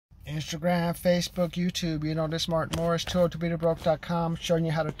Instagram, Facebook, YouTube. You know, this Martin Morris, tooltobetobroke.com, showing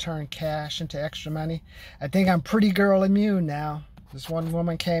you how to turn cash into extra money. I think I'm pretty girl immune now. This one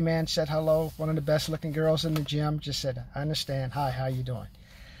woman came in, said hello, one of the best looking girls in the gym, just said, I understand, hi, how you doing?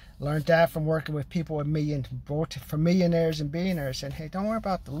 Learned that from working with people with millionaires and billionaires. And hey, don't worry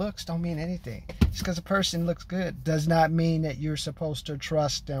about the looks, don't mean anything. Just because a person looks good does not mean that you're supposed to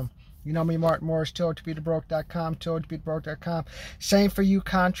trust them. You know me, Martin Morris, tooltobetobroke.com, tooltobetobroke.com. Same for you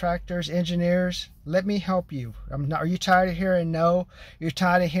contractors, engineers. Let me help you. Are you tired of hearing no? You're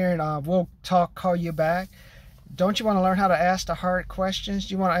tired of hearing we'll call you back? Don't you want to learn how to ask the hard questions?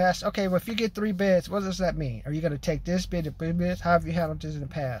 You want to ask, okay, well, if you get 3 bids, what does that mean? Are you going to take this bid, how have you handled this in the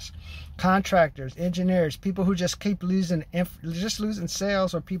past? Contractors, engineers, people who just keep losing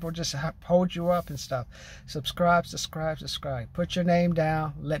sales, or people just hold you up and stuff. Subscribe. Put your name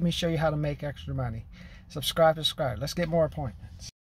down. Let me show you how to make extra money. Subscribe. Let's get more appointments.